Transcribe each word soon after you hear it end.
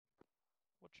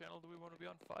channel do we want to be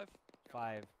on? 5?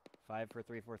 5. 5 for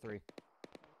 343.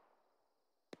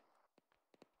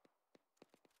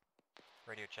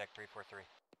 Radio check 343.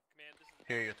 Command, this is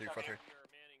Here, you're 343.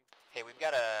 Hey, we've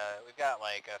got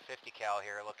like a 50 cal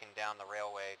here looking down the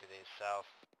railway to the south.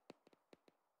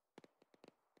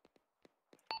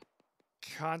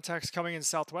 Contacts coming in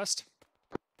southwest.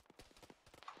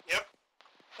 Yep.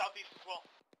 Southeast as well.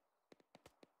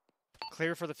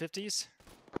 Clear for the 50s. These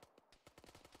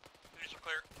are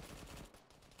clear.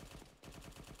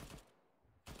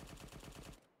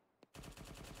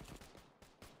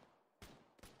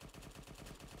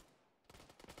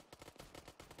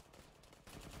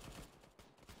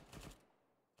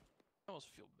 I almost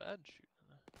feel bad shooting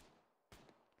that.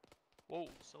 Whoa,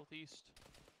 southeast.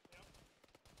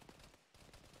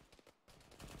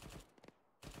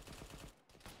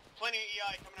 Plenty of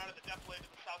EI coming out of the depth blade to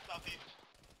the south-southeast.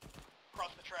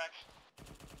 Across the tracks.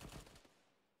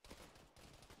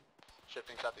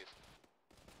 Shifting southeast.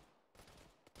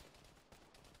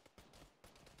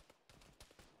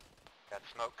 Got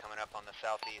smoke coming up on the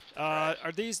southeast.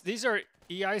 Are these are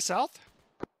EI south?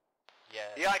 Yeah.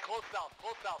 Yeah, close south,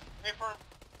 close south. Hey, firm.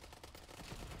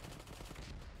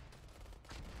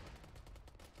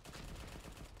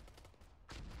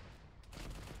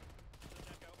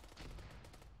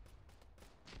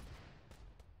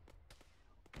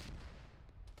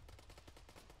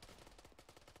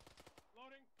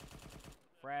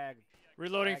 Frag.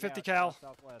 Reloading Frag 50 out, cal.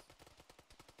 Southwest.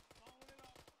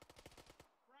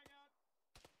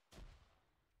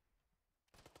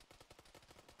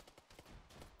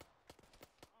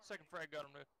 Second frag got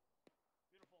him, dude.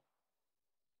 Beautiful.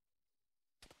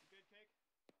 You good, Cake?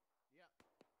 Yeah.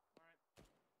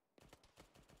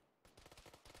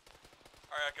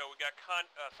 Alright, Echo, we got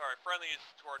friendlies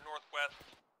to our northwest.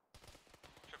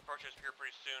 Should approach us here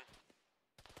pretty soon.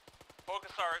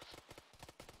 Focus our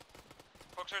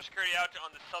security out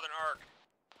on the southern arc.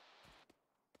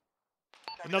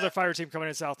 Another fire team coming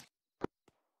in south.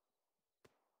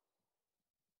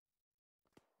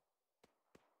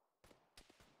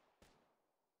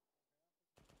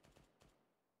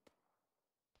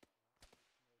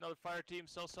 Another fire team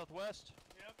south-southwest.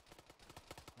 Yep.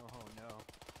 Oh no.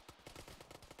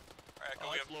 Alright, Echo,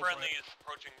 Oh, we that's have low friendlies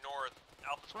approaching north.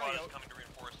 Alpha squad is out. coming to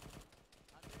reinforce.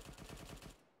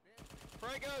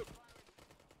 Frag out!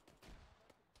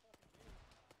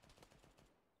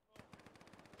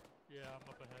 Yeah, I'm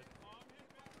up ahead.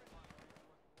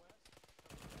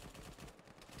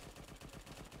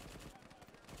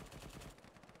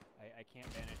 I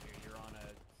can't manage you. You're on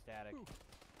a static. Ooh.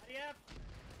 Yep.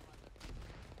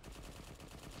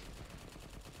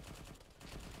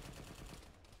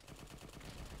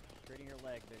 Treating your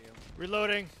leg, video.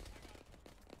 Reloading.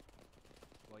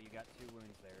 Well, you got 2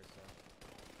 wounds there, so.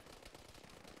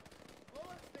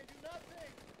 Bullets, they do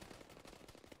nothing.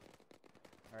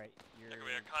 Alright, you're. Echo,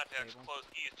 we have contacts stable. close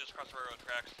east just across the railroad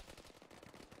tracks.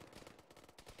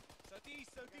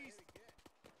 Southeast, southeast.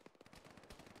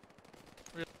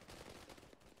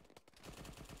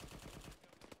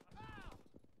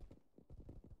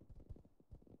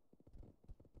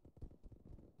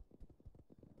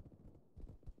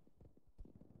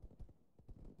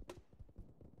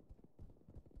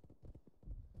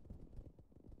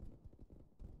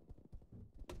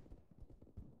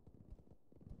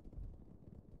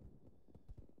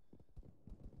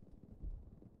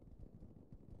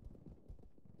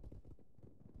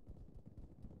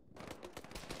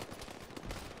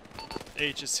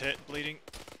 H is hit, bleeding.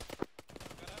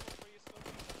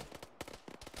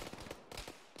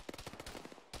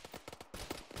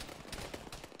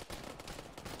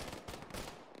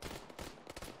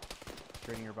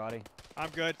 Treating your body.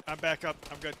 I'm good. I'm back up.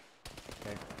 I'm good.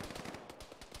 Okay.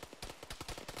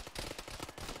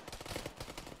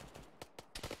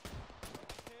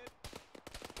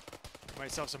 Give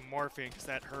myself some morphine because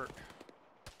that hurt.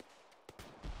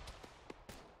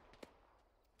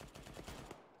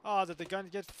 Oh, did the gun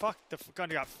get fucked? The gun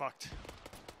got fucked.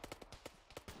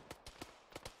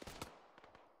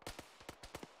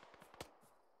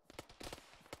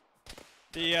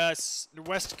 The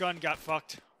west gun got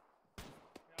fucked.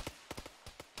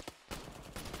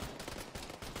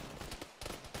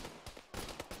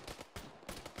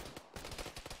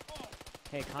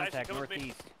 Hey, contact come with me.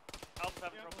 northeast. Alpha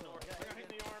having trouble north. I got hit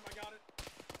in the arm, I got it.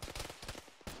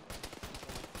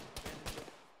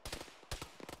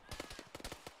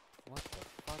 What the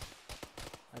fuck?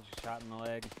 I just shot in the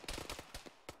leg.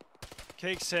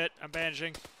 Cake's hit. I'm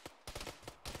bandaging.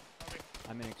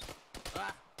 I'm in.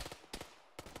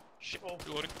 Shit.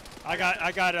 Reloading.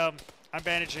 I'm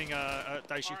bandaging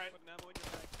Daishi. Alright.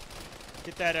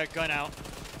 Get that gun out.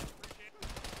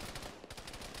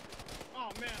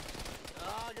 man.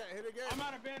 Ah, I got hit again. I'm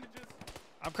out of bandages.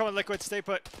 I'm coming, Liquid. Stay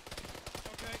put.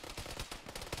 Okay.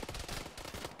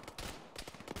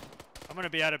 I'm gonna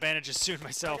be out of bandages soon I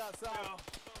myself. got south.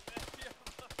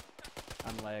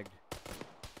 I'm lagged.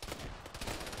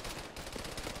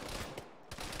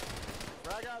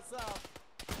 Frag out south.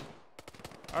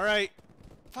 All right.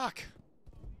 Fuck.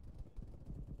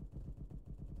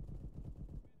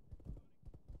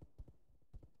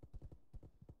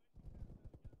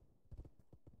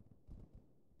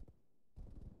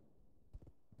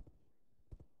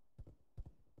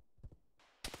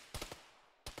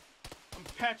 I'm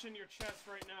patching your chest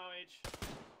right now, H.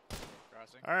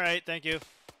 Crossing. All right. Thank you.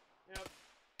 Yep.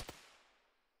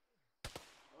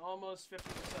 Almost 50%.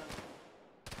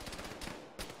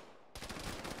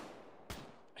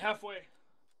 Halfway.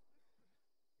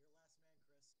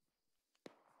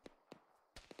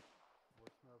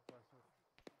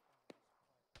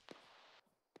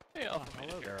 Hey, Alpha made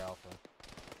Hello it here. there, Alpha.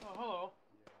 Oh, hello.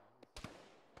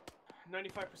 95% H.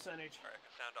 Alright,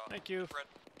 sound off. Thank you. Fred.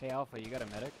 Hey, Alpha, you got a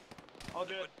medic? All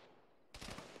good.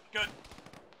 Good.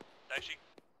 Daishi.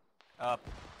 Up.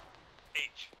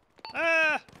 H.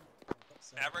 Ah!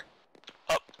 Maverick.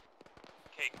 Up.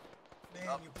 Cake. Man,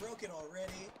 you broke it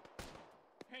already.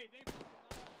 Hey, they...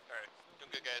 Alright,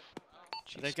 doing good,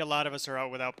 guys. I think a lot of us are out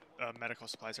without medical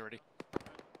supplies already.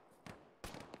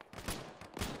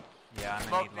 Yeah, I'm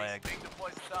gonna need leg. Being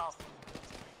deployed south.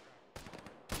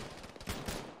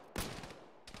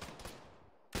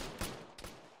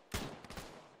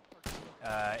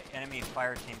 Enemy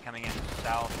fire team coming in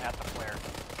south at the flare.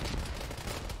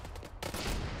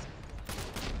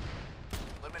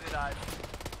 Limited eyes.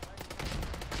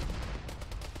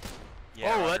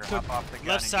 Yeah, Oh, Roger, that took hop off the gun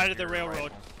left and side use of the your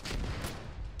railroad. rifle.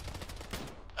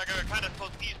 I got kind of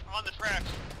close east on the tracks.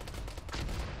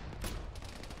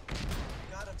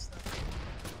 Got him, Snuffy.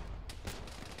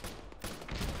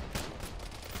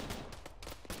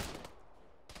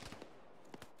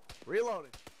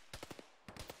 Reloading.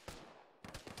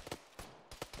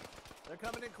 They're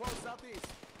coming in close southeast.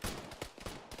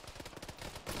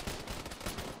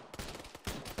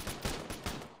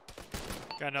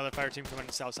 Got another fire team coming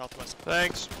in south-southwest.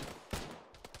 Thanks.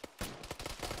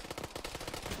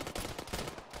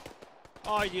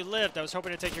 Oh, you lived. I was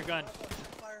hoping to take your gun. Bravo,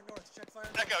 check fire north. Check fire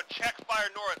north. Echo, check fire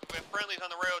north. We have friendlies on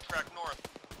the railroad track north.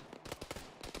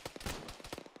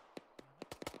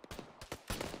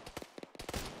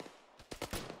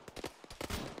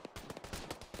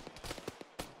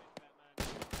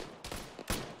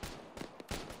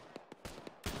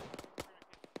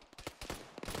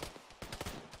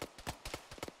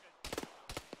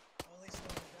 Only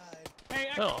someone died. Hey,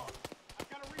 Echo! Oh. I've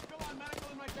got a refill on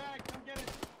medical in my bag. Come get it.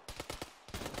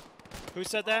 Who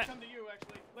said I'll that? come to you,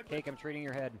 actually. Liquid. Cake, I'm treating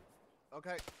your head.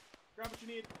 Okay. Grab what you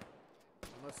need. I'm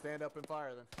gonna stand up and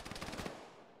fire then.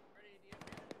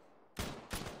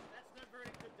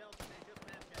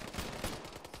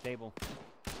 Stable.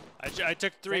 I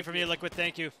took 3 Thank from you. you, Liquid.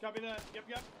 Thank you. Copy that. Yep,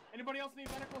 yep. Anybody else need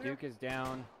medical here? Duke is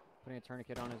down. Putting a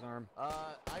tourniquet on his arm.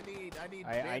 I need I need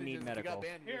bandages if you medical. got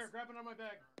bandages. Here, grab it on my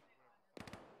bag.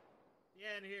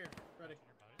 Yeah, in here. Ready.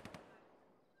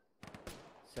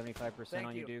 75% Thank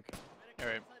on you, you. Duke.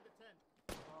 Alright.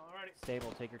 Alrighty.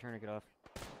 Stable, take your tourniquet off.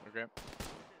 Okay.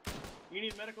 You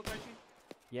need medical, Daishi?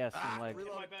 Yes, Ah, in leg. In my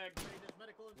reload. bag.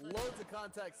 Loads of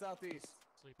contact southeast.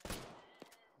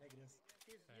 Negative.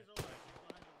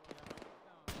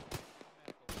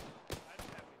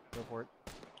 Go for it.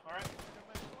 Alright.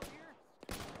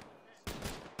 Yeah,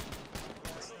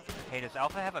 Snuffy. Hey, does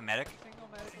Alpha have a medic?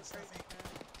 Nothing, Snuffy.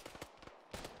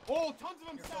 Oh, tons of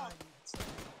them You're south! fine.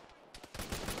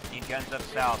 Snuffy. Need guns up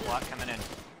south. Lot coming in.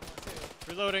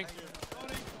 Reloading.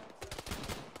 Loading.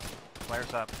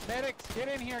 Flares up. Medics, get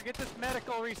in here. Get this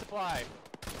medical resupply.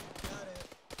 Got it.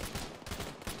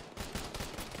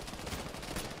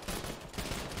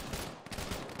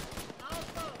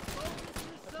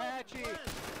 Apache,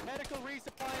 medical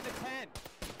resupply in the tent.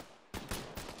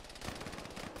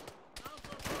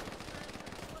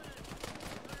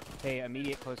 Hey,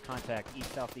 immediate close contact,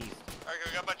 east-southeast. Alright,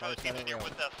 we got a bunch of other teams in here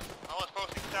with us. Almost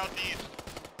posting southeast.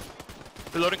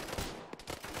 Reloading.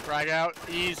 Frag out.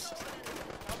 East.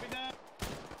 Copy that.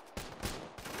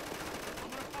 I'm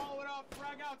gonna follow it up.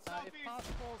 Frag out If southeast.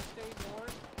 possible, stay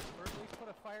north, or at least put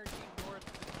a fire team north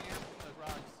of the camp in the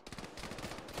rocks.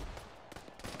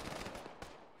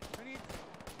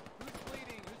 Who's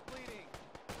bleeding? Who's bleeding?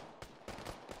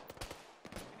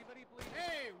 Anybody bleeding?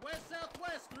 Hey,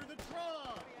 west-southwest through the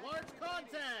draw! Large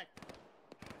contact!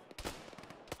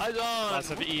 Eyes on.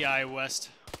 Lots of EI west.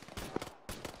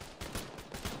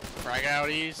 Frag out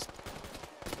east.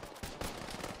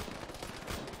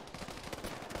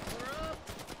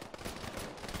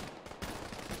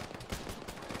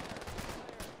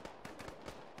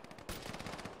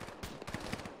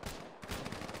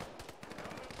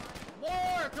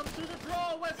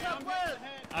 draw, west, southwest!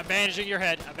 I'm bandaging your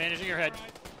head. I'm bandaging your head.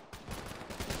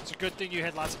 It's a good thing you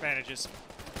had lots of bandages.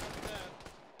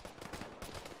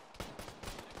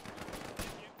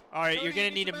 All right, you're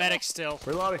gonna need a medic still.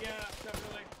 Reloading. Yeah,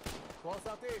 definitely. Close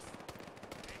southeast.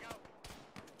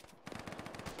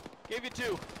 Gave you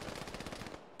 2.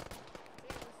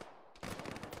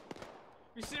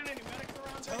 You seeing any medics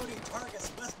around? Tony,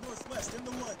 targets west-northwest in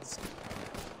the woods.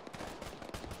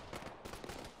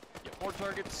 Yeah, more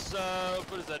targets.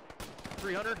 What is that?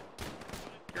 300?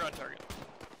 You're on target.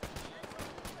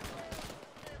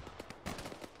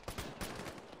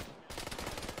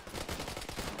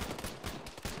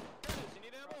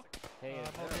 Hey, is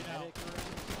there a medic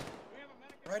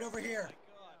around? Right over here.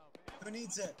 Who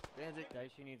needs it?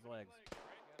 Daishi needs legs.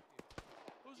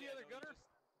 Who's the other gunner?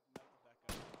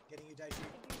 Getting you, Daishi.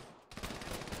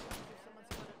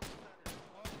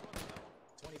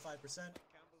 25%.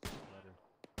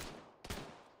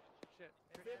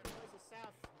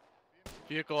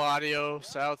 Vehicle audio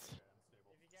south.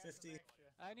 50.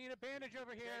 I need a bandage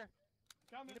over here.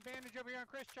 Need a bandage over here on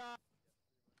Chris Chop.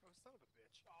 Oh, son of a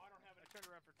bitch. Oh, I don't have it. I turned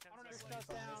around for 10 Chris seconds.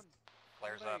 Chop's down.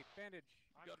 Flares Somebody, up. Bandage.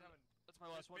 That's my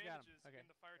last one. Got him. Bandages Okay. in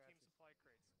the fire team supply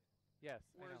crates. Yes.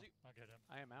 Where is he? I'll get him.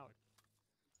 I am out.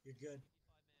 You're good.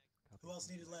 Who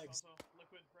else needed legs? Also,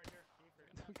 liquid right here.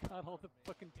 We got all the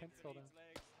fucking tents filled out.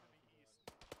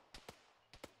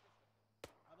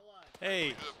 I'm alive.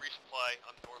 Hey. Do a resupply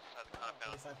on the north side of the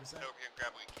compound. 25%. Get over here and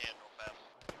grab what we can real fast.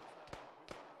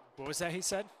 What was that he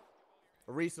said?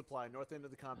 A resupply, north end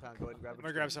of the compound. Go ahead and grab I'm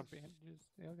gonna grab some. Bandages.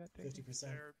 They all got taken. 50%.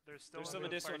 There's still some a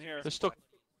of this fire one team here. supply There's still. crate.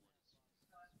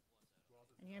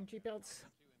 Any MG belts?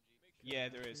 Yeah,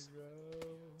 there is.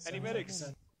 Any medics?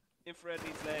 Infrared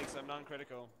needs legs, I'm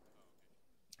non-critical.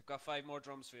 I've got 5 more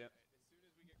drums for you. More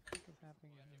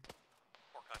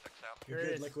contact south. You're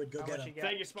good, Liquid. Go get him.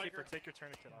 Thank you, Spiker. Take your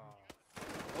tourniquet off.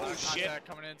 Oh shit! Contact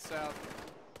coming in south.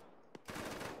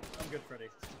 I'm good, Freddy.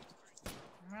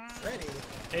 Ready?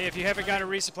 Hey, if you haven't got a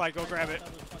resupply, go grab it.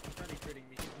 That was fucking Freddy treating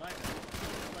me. My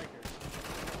Spiker.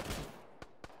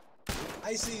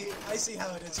 I see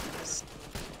how it is, Chris.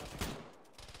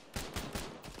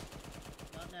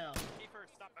 Not now.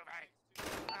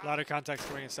 A lot of contacts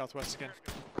coming in southwest again.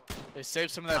 They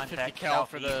saved some of that 50 Contact cal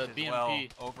for the southeast as well.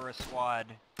 BMP. Over a squad.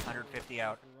 150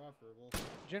 out.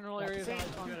 General areas on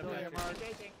responsibility Good, are marked.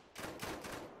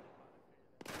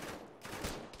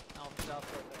 Alpha south,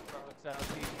 Charlie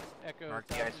southeast, Echo Mark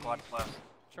the I southeast, squad plus.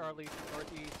 Charlie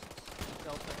northeast,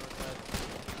 Delta northwest.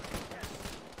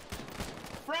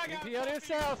 Frag out! BMP out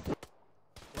south!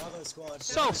 Bravo squad.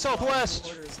 Southwest.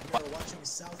 Orders. We are watching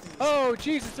southeast. Oh,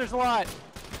 Jesus, there's a lot!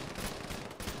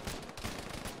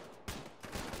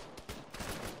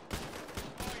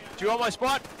 Do you want my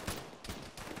spot?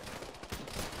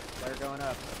 They're going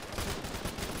up.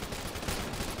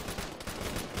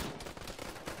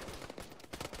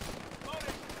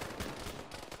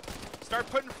 Start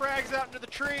putting frags out into the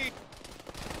tree.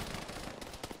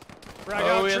 Frag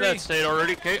Oh, out we in tree. that state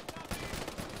already. Okay.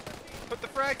 Put the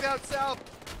frags out south.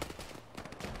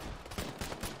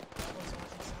 Bravo's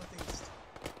watching southeast.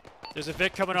 There's a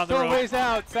Vic coming on the Still road. ways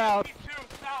out, south.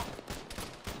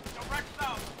 Direct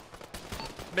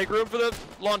south. Make room for the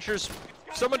launchers.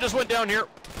 Someone just went down here.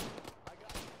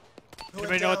 Who Anybody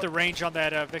went know what the down? range on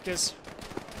that Vic is?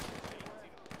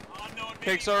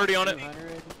 Cake's already on it.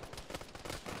 200.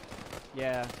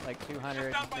 Yeah, like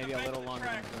 200, maybe a little longer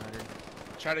than 200.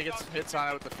 Try to get some hits on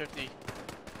it with the 50.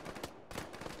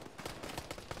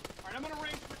 Alright, I'm gonna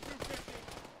range for 250.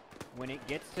 When it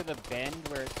gets to the bend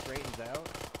where it straightens out,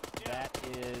 that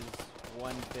is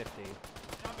 150.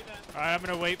 Copy that. Alright, I'm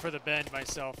gonna wait for the bend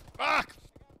myself. Fuck!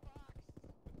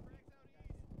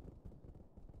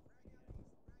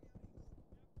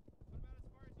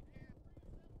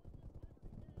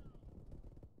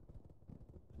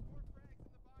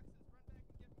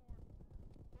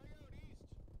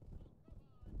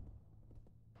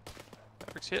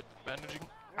 Hit. Bandaging.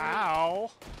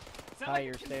 Ow! Hi,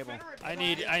 you're stable. I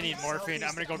need morphine.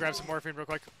 I'm gonna go grab some morphine real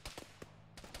quick.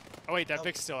 Oh wait, that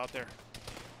Vic's still out there.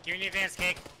 Give me the advance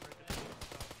cake.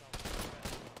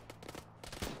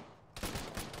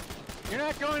 You're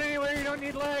not going anywhere, you don't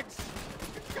need legs!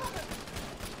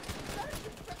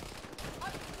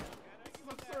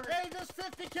 Hey, this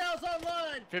 50 cal's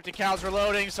online! 50 cals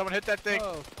reloading. Someone hit that thing.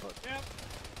 Oh, fuck. Yep.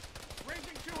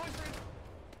 Ranging 200.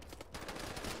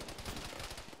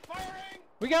 Firing!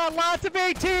 We got lots of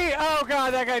AT! Oh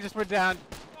god, that guy just went down.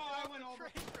 Oh, I went over.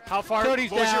 How far?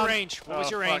 Cody's what was your down. range? What was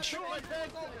Oh, your fuck. range? 200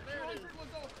 was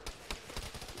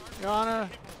over. Yana.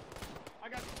 I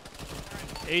got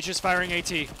H is firing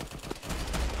AT.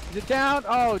 Is it down?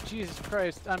 Oh, Jesus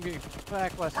Christ. I'm getting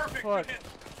backlash. Perfect. Fuck. Good hit.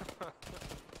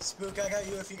 Spook, I got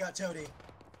you if you got Toady.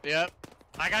 Yep.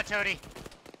 I got Toady.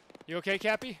 You okay,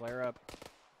 Cappy? Flare up.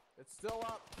 It's still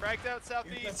up. Fragged out You're good,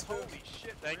 southeast. Spook. Holy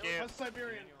shit. Thank really? you. That's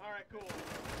Siberian. All right, cool.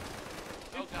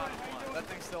 Oh god, that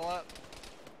thing's still up.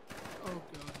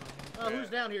 Oh, who's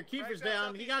down here? Kiefer's Fragged out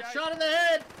down. He got southeast, shot in the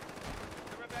head.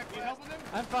 You helping him?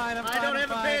 I'm fine. I'm fine. I don't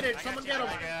have a fine. bandage. Someone get him.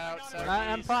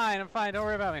 I'm fine. I'm fine. Don't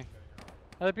worry about me.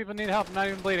 Other people need help. I'm not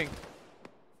even bleeding.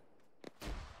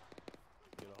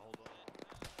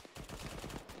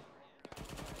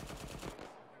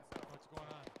 What's going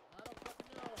on? I don't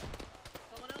fucking know.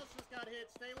 Someone else just got hit.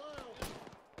 Stay low.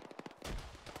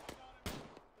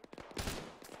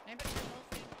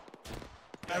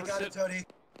 I got it, Toady.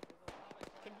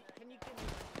 Can you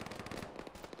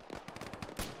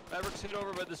Maverick's hit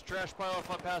over by this trash pile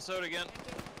if I pass out again.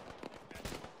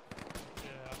 Yeah.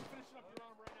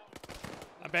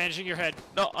 I'm bandaging your head.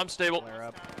 No, I'm stable. Flare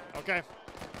up. Okay.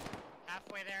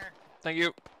 Halfway there. Thank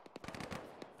you.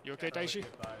 You okay, Taishi?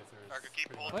 Parker, keep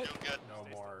pulling. What? Doing good. No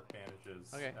more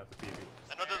bandages Okay. at the PV.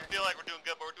 I know it doesn't feel like we're doing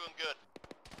good, but we're doing good.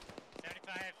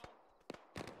 75.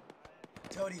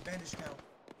 Toady, bandage count.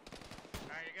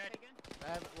 Alright, you're good. I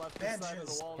haven't left this side of the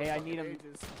Bandages. wall. Hey, in I fucking need 'em.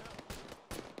 ages.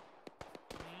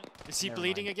 Is he Never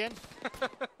bleeding mind. again?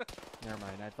 Never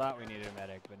mind. I thought we needed a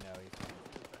medic, but no, he's fine.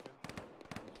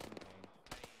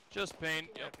 Just pain.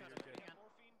 Yep.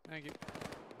 Thank you.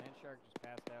 Land Shark just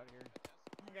passed out here.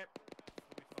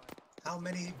 How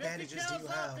many 50 bandages do cals you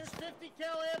out. have? There's 50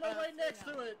 cal ammo right next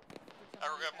to it. We're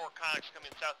gonna have more contacts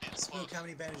coming southeast close. Spook, how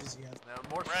many bandages do you have? Now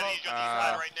more We're at smoke. each on each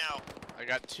side right now. I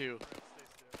got 2.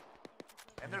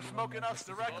 And they're smoking us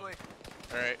directly.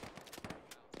 Alright.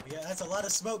 Yeah, that's a lot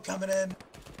of smoke coming in.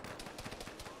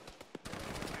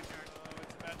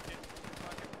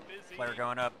 Flare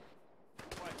going up.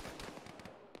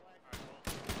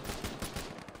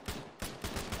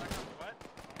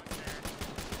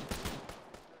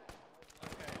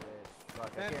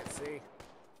 Fuck, I can't see.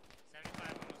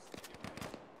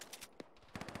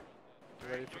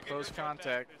 Ready for close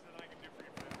contact.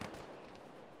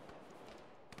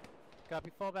 Copy.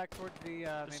 Fall back towards the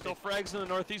There's main still base. frags in the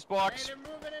northeast Hey, box. they're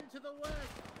moving into the west.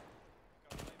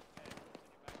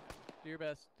 Do your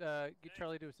best. Get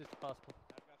Charlie to assist if possible.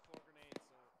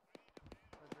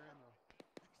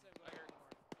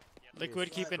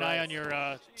 Liquid, keep an eye on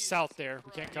your south there.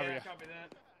 We can't cover you. Copy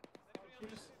that.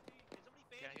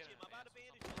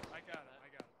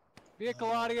 Vehicle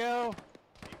audio.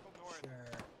 Sure.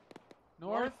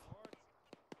 North.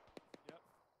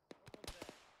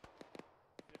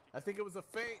 I think it was a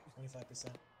feint. 25%.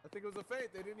 I think it was a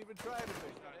feint. They didn't even try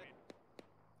anything.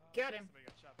 Got him.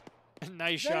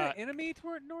 Nice Is that shot. an enemy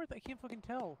toward north? I can't fucking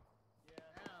tell. Ow.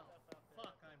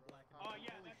 Fuck, I'm black and Oh white. yeah,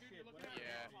 Holy that dude shit, you're looking what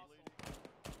at. happened?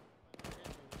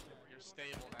 You're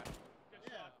stable now.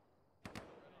 Yeah.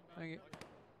 Thank you.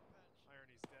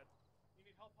 You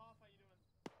need help, Hoff? How you doing?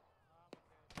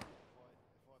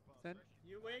 Send.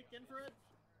 You awake, infrared?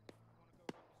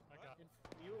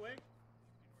 You awake?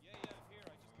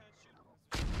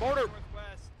 Mortar!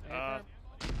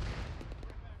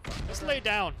 Let's lay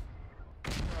down.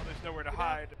 Oh, there's nowhere to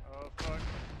hide. Oh, fuck.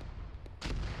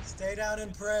 Stay down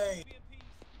and pray.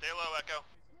 Stay low, Echo.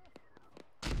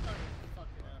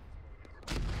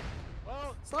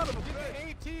 Well, Son of a get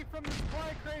bitch. the AT from the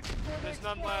supply crates before they There's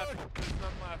none explode. left. There's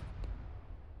none left.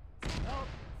 Oh,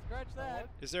 scratch that.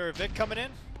 Is there a Vic coming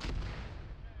in?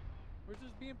 Where's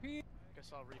this BMP?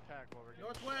 Guess I'll repack while we're getting.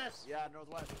 Northwest. Yeah,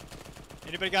 northwest.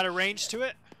 Anybody got a range to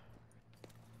it?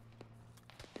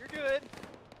 You're good.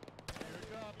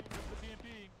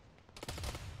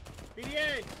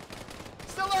 PDA.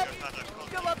 Still up!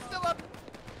 Still up! Still up!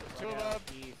 Two of them.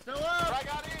 Still up. Frag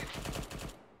out east!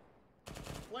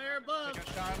 Flare above. Took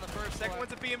a shot on the first. Second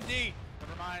one's a BMD.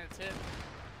 Never mind, it's hit.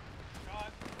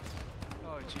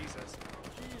 Oh, Jesus.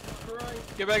 Jesus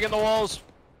Christ. Get back in the walls.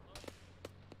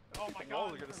 Oh my The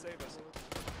walls god. are gonna save us.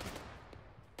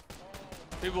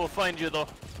 People will find you, though.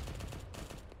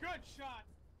 Good shot.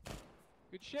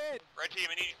 Good shit. Red team,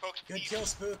 I need you folks to Good east. kill,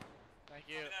 Spook. Thank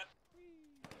you.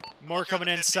 More coming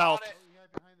in south.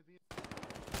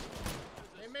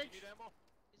 Hey, make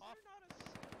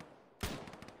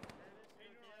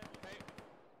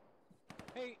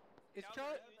Hey, is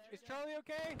Charlie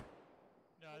okay?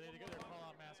 No, they had to go there and call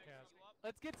out mass cast.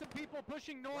 Let's get some people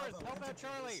pushing north. Bravo, Help out infantry to the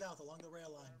Charlie. south along the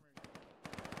rail line.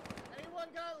 anyone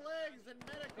got legs and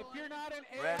medical? If you're not an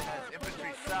Red AR, has push infantry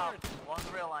out south north. along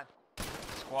the rail line.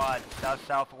 Squad,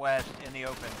 south-southwest in the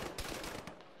open.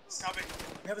 Copy.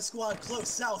 We have a squad close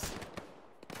south.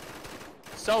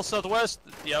 South southwest.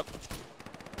 Yep.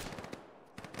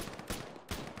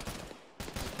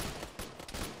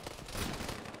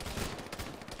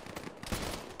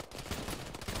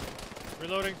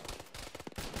 Reloading.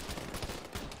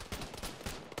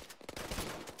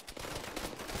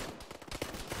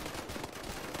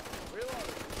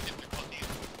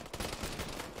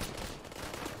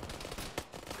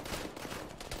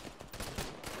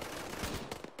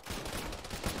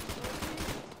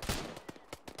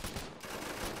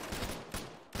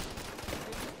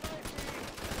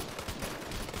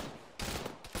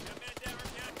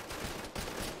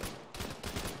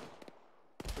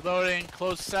 Reloading,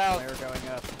 close south. Flare going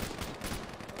up.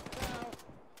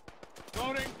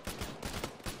 Loading.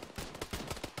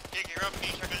 Dig, you're up,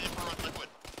 Peach. I'm gonna infrared liquid.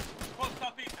 Close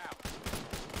southeast. Out.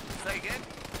 Say again?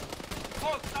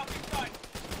 Close southeast side.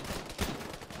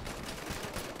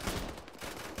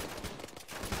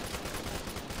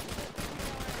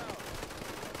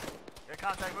 Get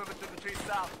contact moving through the trees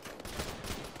south.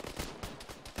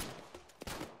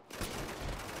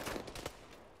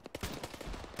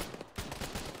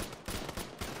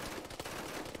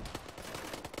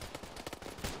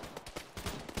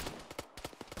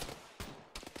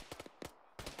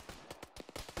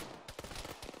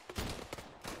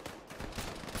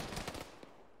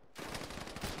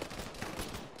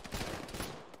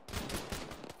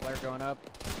 Flare going up.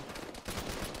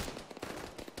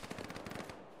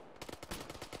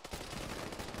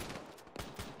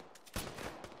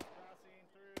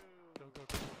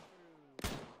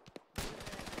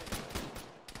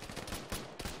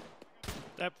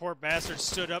 That poor bastard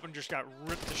stood up and just got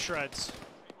ripped to shreds. See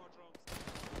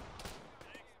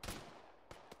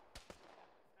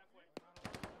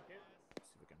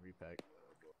if we can repack.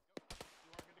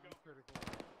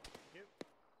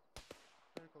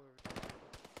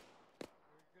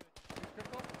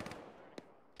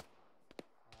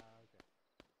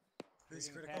 Who's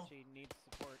Breathing critical? Apache needs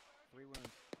support. 3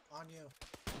 wounds. On you.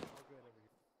 All good over here.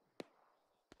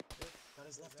 Got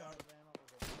his left arm.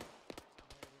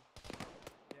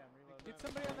 Yeah, I'm reloading. Get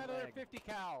somebody on that other 50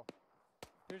 cal.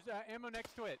 There's ammo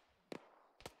next to it.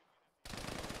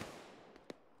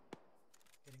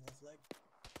 Hitting left leg.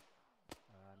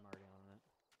 I'm already on it.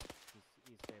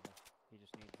 He's stable. He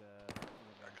just needs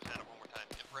Stand up one more time.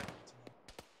 Infrared.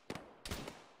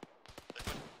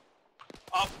 Liquid.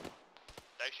 Up.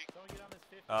 Daishi. Someone get on this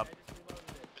 50. Up. I just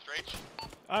reloaded it. Mr. H.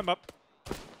 I'm up.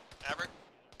 Maverick.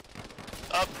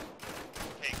 Up.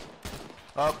 Cake.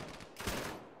 Up.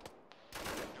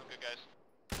 Doing good, guys.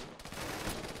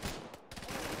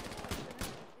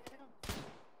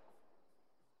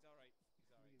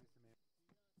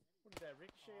 What did that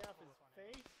ricochet off his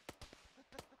face?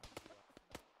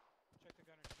 Check the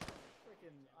gunner.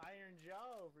 Freaking Iron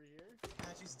Jaw over here.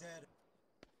 Apache's dead.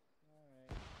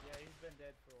 Alright. Yeah, he's been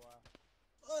dead for a while.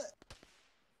 What?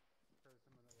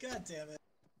 God damn it.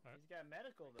 He's got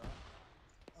medical though.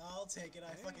 I'll take it.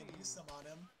 I fucking used some on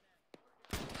him.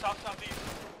 South southeast.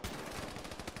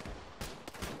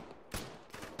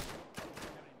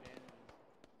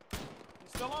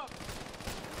 He's still up.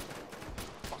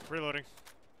 Fuck, reloading.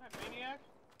 That maniac.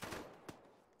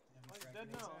 Damn, Oh, he's frag dead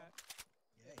grenades. now.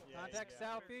 Yay. Contact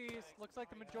southeast. Looks like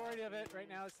the majority of it right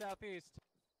now is southeast.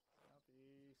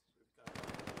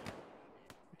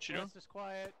 What you doing? West is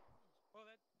quiet. Well,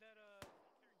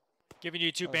 Giving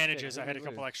you 2 Oh, bandages. shit, I had a who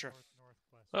couple lose? extra.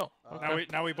 Oh, okay.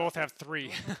 Now we both have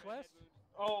 3. West?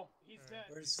 Oh, he's dead.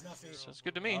 Where's Snuffy? Sounds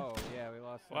good to me. Oh, yeah, we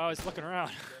lost. Well, I was looking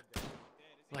around.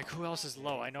 Like, who else is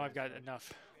low? I know I've got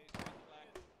enough.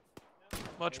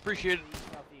 Much appreciated.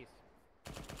 Southeast.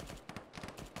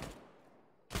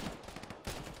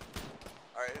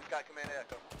 Alright, who's got command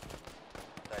echo?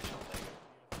 Daishi will take it.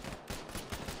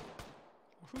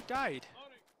 Who died?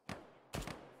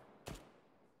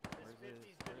 This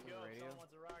 50's good to go if someone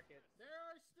wants a rocket. There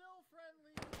are still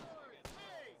friendly stores.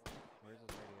 Hey! Where's his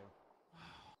radio?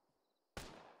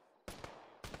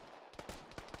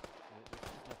 This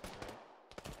is nothing, right?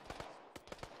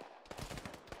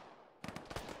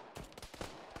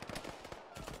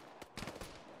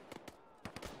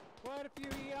 Quite a few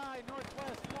EI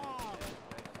northwest long.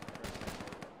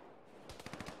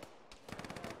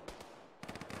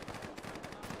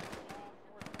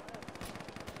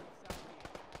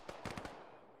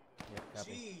 Yep,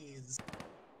 copy. Jeez.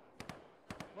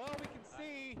 Well, we can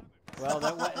see. Well,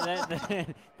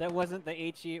 that wasn't the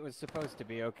HE it was supposed to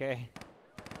be, okay?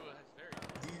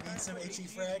 Do you need some HE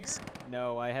frags?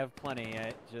 No, I have plenty.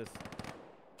 I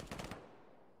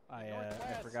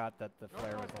forgot that the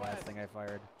flare was the last thing I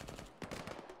fired.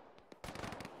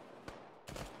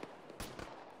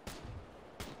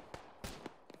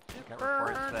 Got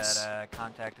reports that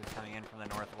contact is coming in from the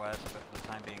northwest, but for the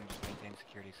time being, just maintain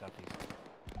security southeast.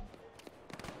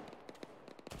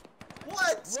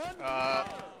 What?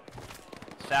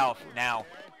 South, now.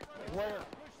 Where?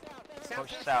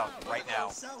 Push south right now.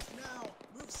 South now.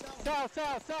 Move south. South,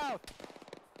 south, south.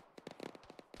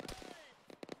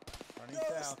 Running Go,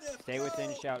 south. Sniff, Stay within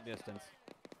go. shout distance.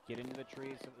 Get into the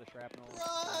trees so the shrapnel.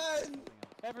 Run!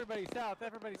 Everybody south,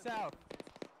 everybody south.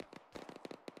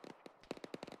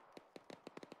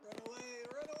 Run away,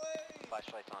 run away.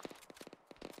 Flashlights on.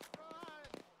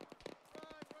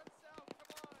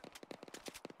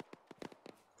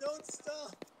 Don't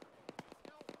stop.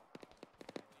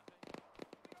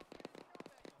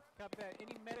 Copy that.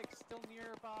 Any medics still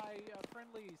nearby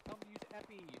friendlies, tell them to use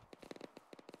Epi.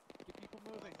 Get people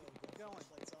moving, keep going.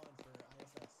 Flashlights on for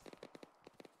IFS.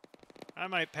 I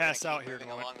might We're gonna pass out keep here. moving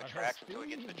Going. along the tracks until we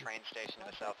get to the train station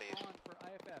to the southeast. On for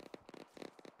IFF.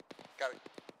 Got it.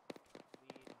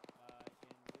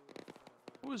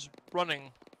 Who was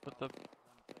running with the...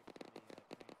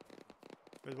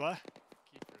 With what?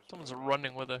 Someone's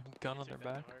running with a gun on their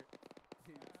back.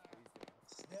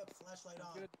 Snip, flashlight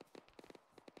on. Good.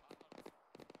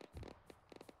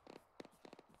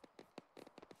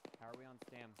 How are we on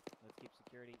stam? Let's keep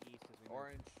security east as we move.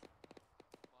 Orange.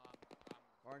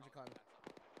 Orange and climbing.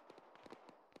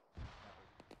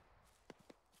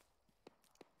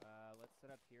 Let's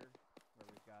set up here where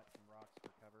we've got some rocks for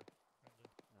cover.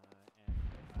 And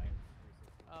I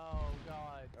 360. Oh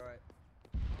god. Alright.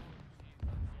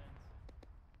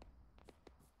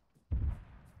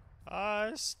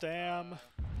 Stam.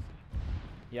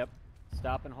 Yep.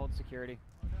 Stop and hold security.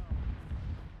 Oh no.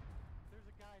 There's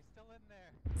a guy still in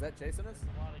there. Is that chasing us?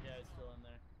 There's a lot of guys still in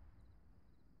there.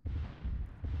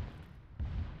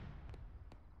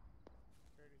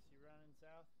 Curtis, you running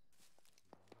south?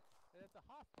 It's a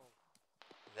hospital.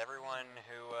 Is everyone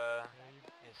who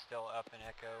is still up in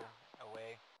Echo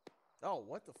away? Oh,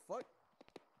 what the fuck?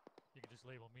 You can just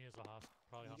label me as a host.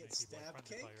 Probably You how many get people are stab friendly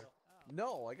kicked? fire.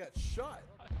 No, I got shot.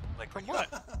 Like From what?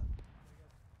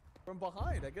 From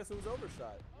behind. I guess it was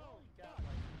overshot. Oh, you got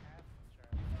like half the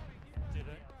chart. Did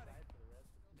I?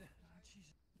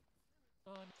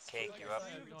 Cake, you up?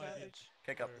 I have no idea.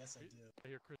 Kick up. Yes, I do. I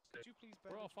hear Chris. Could you please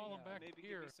We're all bandage me falling now? back Maybe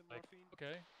here. give me some Like, morphine?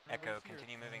 okay. Echo, everyone's here.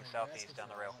 continue moving The southeast rest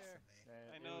down the is rail. off for me.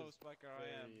 I know, Spiker, I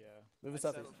am. Move us I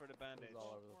up. settled for the bandage.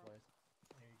 all over the place.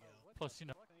 There you go. Plus,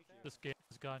 you know, this game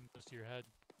has gotten close to your head.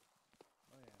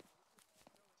 Oh yeah.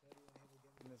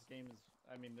 And this game is,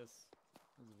 I mean, this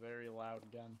is a very loud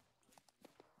gun.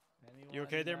 Anyone, You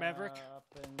okay there, Maverick? up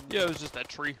in- Yeah, it was just that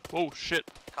tree. Oh shit.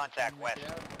 Contact west.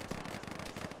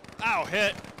 Ow,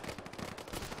 hit.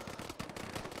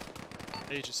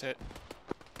 He just hit.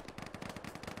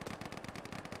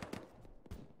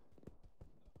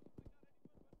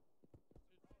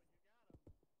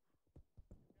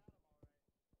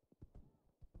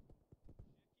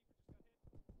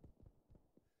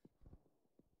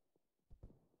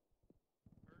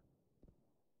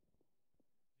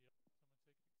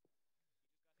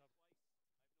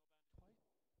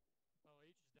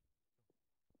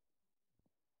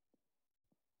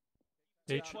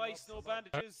 H. Twice, no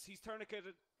bandages. He's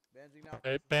tourniqueted. Bandaging now.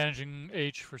 Okay, bandaging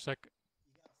H for a sec.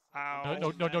 Ow. No,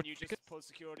 Man, no, you just pull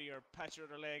security or patch your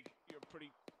other leg. You're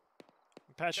pretty.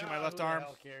 I'm patching my left arm.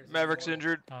 Maverick's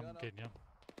injured. I'm kidding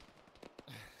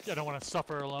you. I don't want to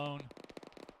suffer alone.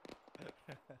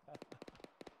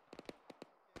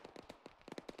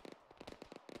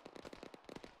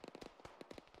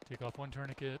 Take off one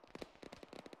tourniquet.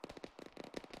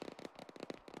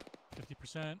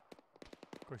 50%. Of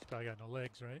course, you probably got no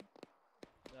legs, right?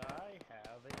 I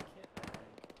have a kit, I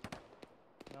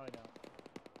think. No, I don't.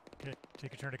 Okay,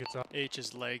 take your tourniquets off. H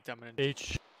is legged. I'm gonna.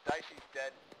 H. Dicey's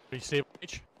dead. Are you stable,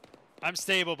 H? I'm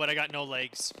stable, but I got no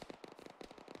legs.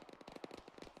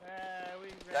 We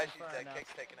ran Dicey's far dead. enough.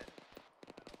 Cake's taking it.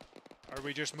 Are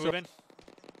we just moving?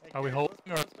 Hey, Are we Garrett, holding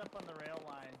let's or- post up on the rail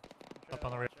line. and try Up to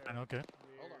on the rail watch our line, okay.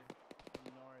 Hold on.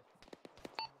 rear north.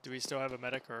 Do we still have a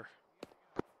medic or?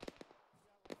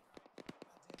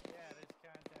 Yeah, there's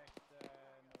contact.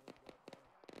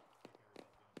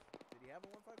 Did he have a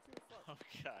 152? Fuck. Oh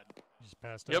god. You just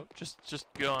passed out. Yep, just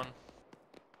gone.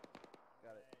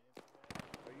 Got it.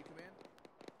 Are you command?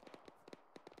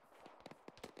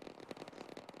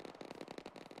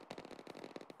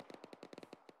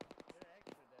 They're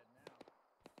extra dead now.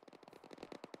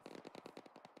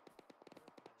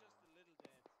 Just a little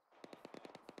dead.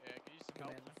 Yeah, can you use some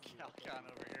help? Calcon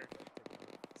over here.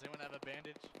 Does anyone have a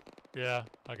bandage? Yeah,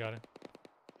 I got it.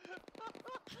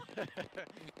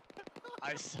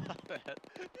 I saw that.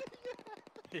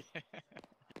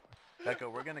 Echo,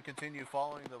 we're going to continue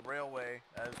following the railway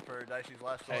as per Dicey's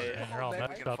last Hey, order. and you're all We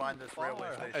messed can up. find this railway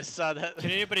station. I saw that.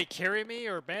 Can anybody carry me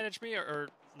or bandage me or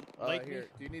leg me? Here,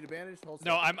 do you need a bandage? Hold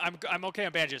No, still. I'm okay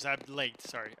on bandages. I'm legged.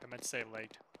 Sorry, I meant to say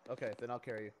legged. Okay, then I'll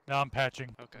carry you. No, I'm patching.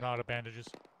 Okay. Not out of bandages.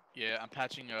 Yeah, I'm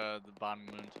patching the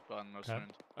bottommost Okay.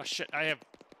 wound. Oh shit, I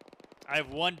have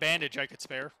one bandage I could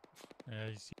spare. Yeah,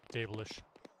 he's stable-ish.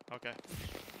 Okay.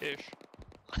 Ish.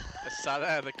 I saw that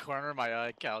out of the corner of my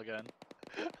eye, Calgun.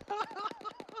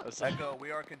 Echo,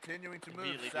 we are continuing to move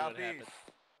Immediately knew what southeast. happened.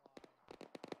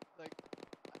 Like,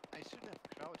 I shouldn't have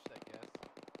crouched, I guess.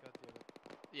 God damn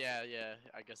it. Yeah,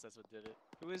 I guess that's what did it.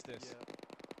 Who is this? Yeah.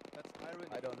 That's irony.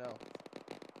 I don't know.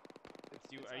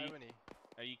 It's irony.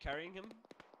 Are you carrying him?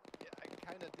 Yeah,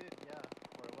 I kinda did, yeah,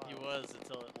 for a while. He was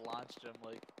until it launched him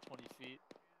like 20 feet.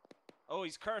 Oh,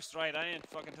 he's cursed, right? I ain't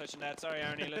fucking touching that. Sorry,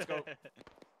 Arnie, let's go.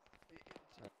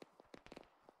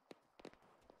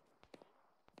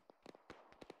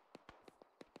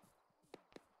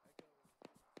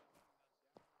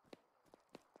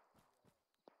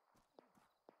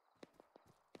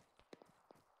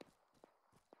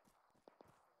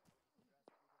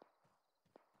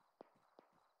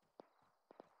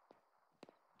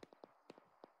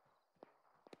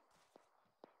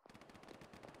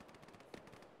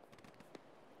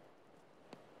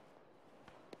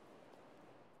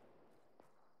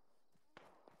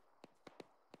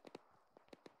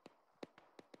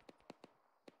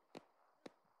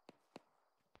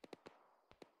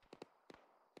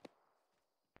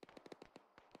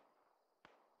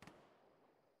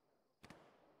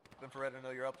 Infrared, I know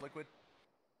you're up, Liquid.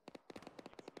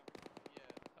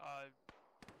 Yeah,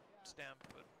 stamp,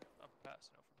 but I'm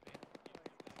passing out from pain.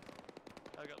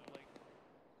 I got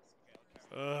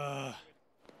like.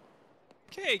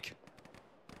 Cake.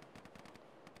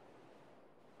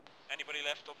 Anybody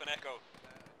left open echo?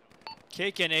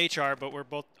 Cake and HR, but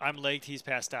I'm legged, he's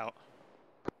passed out.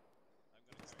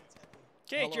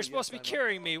 Cake, you're supposed to be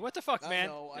carrying me. What the fuck, man?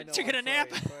 I know. Taking a nap?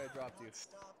 Sorry I dropped you.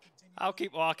 I'll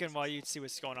keep walking while you see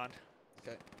what's going on.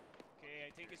 Okay. Okay,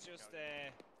 I think it's just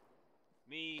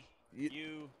me,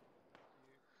 you,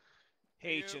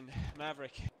 H, and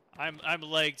Maverick. I'm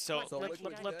legged, so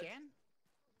Liquid Look. dead?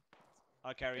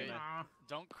 I'll carry him. Hey,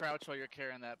 don't crouch while you're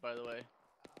carrying that, by the way. Well,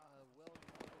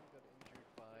 I got injured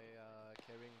by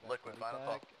carrying that Liquid, final bag,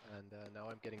 call. and now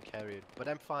I'm getting carried. But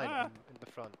I'm fine, I'm in the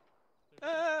front.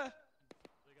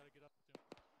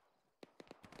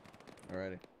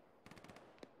 Alrighty.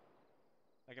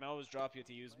 I can always drop you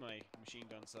to use my machine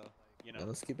gun, so, you know. Yeah,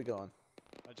 let's keep it going.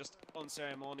 I just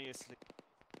unceremoniously...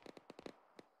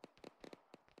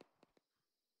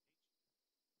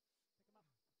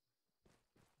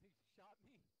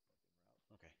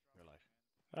 Okay, you're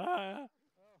alive.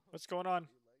 What's going on?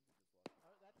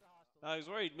 I was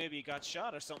worried maybe he got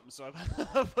shot or something, so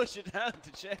I pushed it down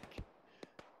to check.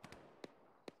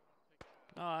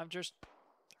 No, I'm just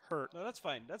hurt. No, that's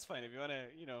fine. That's fine if you want to,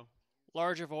 you know.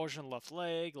 Large avulsion left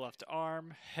leg, left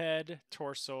arm, head,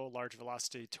 torso, large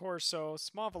velocity torso,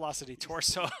 small velocity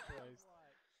torso.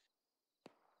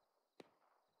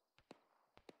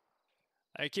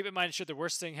 Keep in mind, should the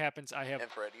worst thing happens, I have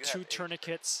Infrared, you 2 have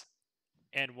tourniquets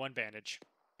and 1 bandage.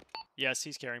 Yes,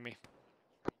 he's carrying me.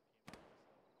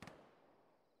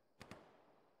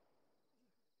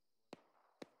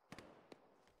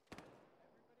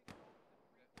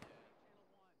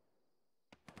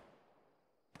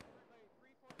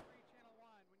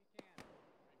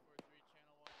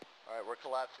 Alright, we're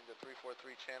collapsing to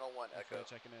 343 channel 1, Echo. Okay,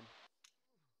 checking in.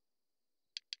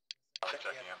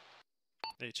 Checking in.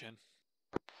 HN.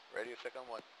 Radio check on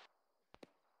 1.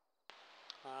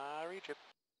 Reach it.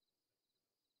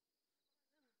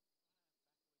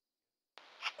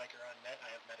 Spiker on net,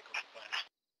 I have medical supplies.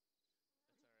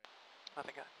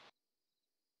 Nothing.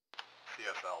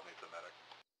 CSL needs a medic.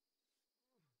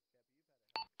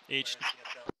 H.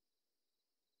 CSL.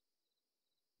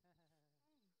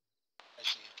 I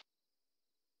see you.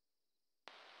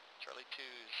 Charlie 2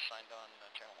 is signed on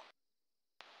channel 1.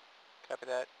 Copy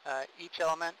that. Each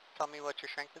element, tell me what your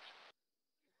strength is.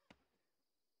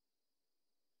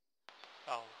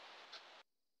 Oh.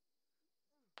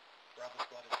 Bravo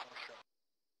squad is more strong.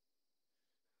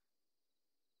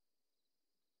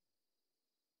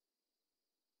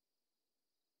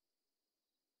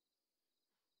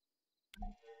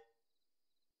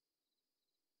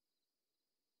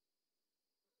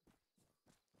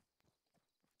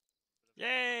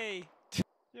 Yay!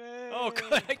 Yay! Oh,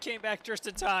 good. I came back just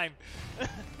in time.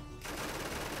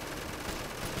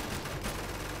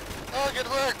 Oh, good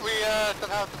work. We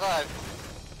somehow survived.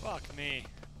 Fuck me.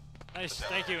 Nice.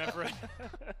 Thank you, Emperor.